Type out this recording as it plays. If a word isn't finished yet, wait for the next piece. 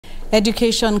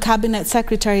Education Cabinet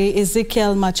Secretary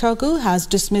Ezekiel Machogu has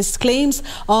dismissed claims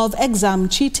of exam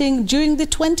cheating during the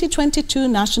 2022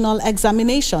 national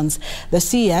examinations. The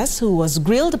CS, who was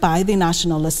grilled by the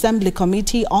National Assembly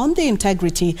Committee on the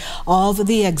integrity of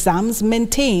the exams,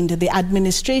 maintained the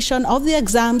administration of the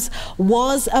exams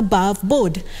was above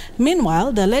board.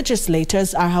 Meanwhile, the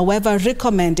legislators are, however,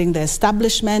 recommending the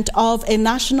establishment of a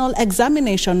national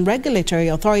examination regulatory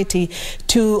authority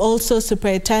to also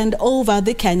superintend over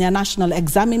the Kenya National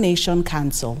Examination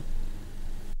Council.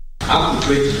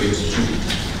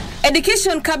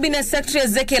 Education Cabinet Secretary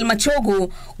Ezekiel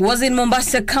Machogu was in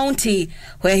Mombasa County,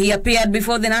 where he appeared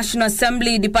before the National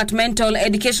Assembly Departmental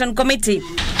Education Committee.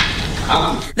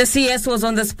 The CS was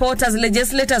on the spot as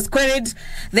legislators queried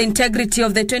the integrity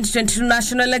of the 2022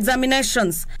 national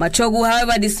examinations. Machogu,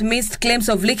 however, dismissed claims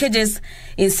of leakages,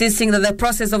 insisting that the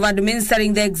process of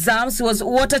administering the exams was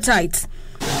watertight.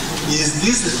 Is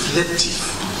this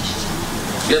reflective?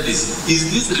 Get this.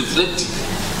 Is this reflective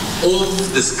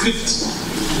of the script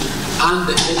and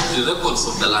the records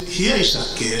of the land? Here is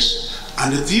a case,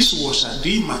 and this was a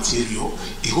D material.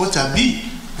 It was a B.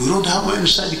 We don't have any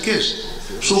such case.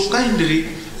 So kindly,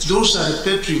 those are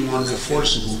perpetrating on the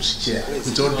false books, Chair,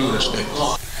 with all due respect.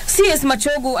 CS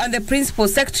Machogu and the Principal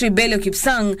Secretary Bello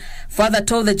Kipsang further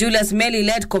told the Julius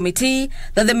Meli-led committee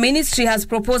that the ministry has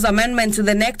proposed amendments to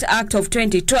the NECT Act of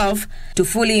 2012 to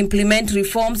fully implement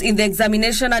reforms in the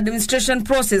examination administration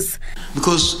process.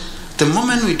 Because the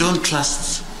moment we don't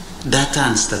trust data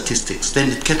and statistics,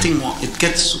 then it gets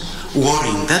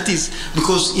worrying. That is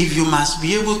because if you must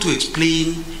be able to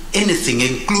explain anything,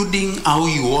 including how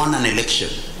you won an election,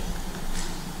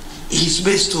 it's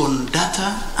based on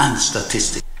data and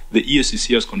statistics. The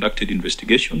EACC has conducted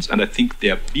investigations, and I think they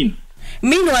have been.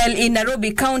 Meanwhile, in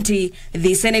Nairobi County,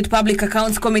 the Senate Public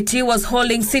Accounts Committee was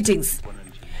holding sittings.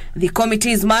 The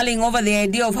committee is mulling over the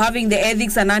idea of having the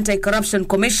Ethics and Anti-Corruption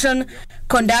Commission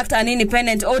conduct an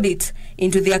independent audit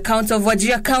into the accounts of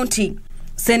Wajir County.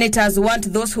 Senators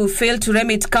want those who fail to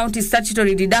remit county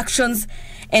statutory deductions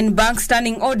and bank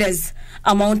standing orders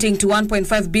amounting to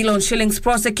 1.5 billion shillings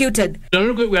prosecuted. We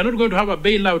are not going to have a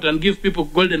bailout and give people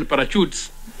golden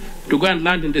parachutes to go and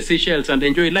land in the Seychelles and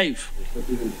enjoy life.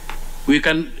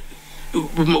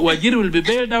 Wajir will be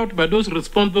bailed out, but those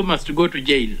responsible must go to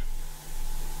jail.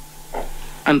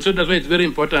 And so that's why it's very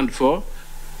important for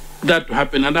that to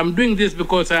happen. And I'm doing this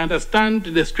because I understand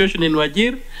the situation in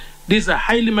Wajir. This is a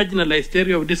highly marginalized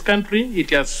area of this country. It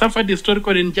has suffered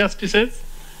historical injustices.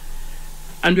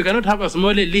 And we cannot have a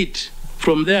small elite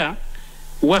from there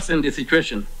worsen the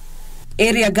situation.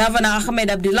 Area Governor Ahmed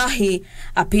Abdullahi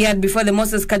appeared before the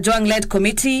Moses Kajwang-led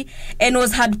committee and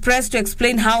was hard-pressed to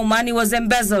explain how money was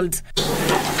embezzled.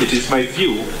 It is my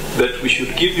view that we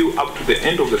should give you up to the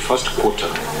end of the first quarter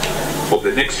of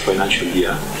the next financial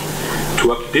year to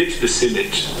update the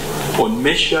Senate on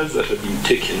measures that have been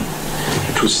taken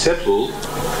to settle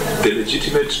the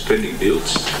legitimate spending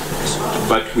bills,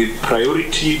 but with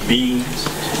priority being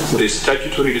the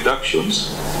statutory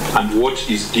deductions and what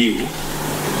is due.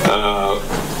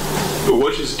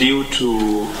 What is due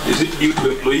to, is it due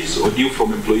to employees or due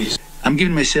from employees? I'm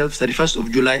giving myself 31st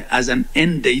of July as an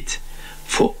end date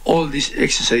for all these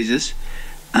exercises,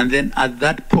 and then at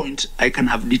that point I can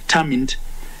have determined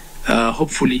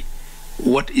hopefully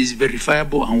what is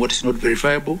verifiable and what is not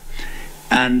verifiable,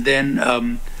 and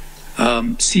then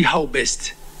see how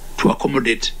best to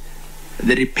accommodate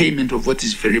the repayment of what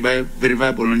is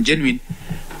verifiable and genuine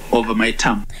over my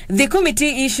term. The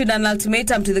committee issued an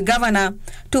ultimatum to the governor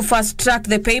to fast-track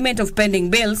the payment of pending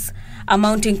bills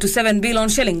amounting to 7 billion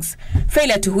shillings,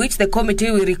 failure to which the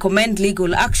committee will recommend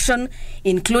legal action,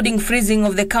 including freezing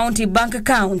of the county bank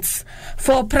accounts.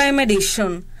 For Prime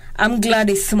Edition, I'm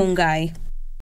Gladys Mungai.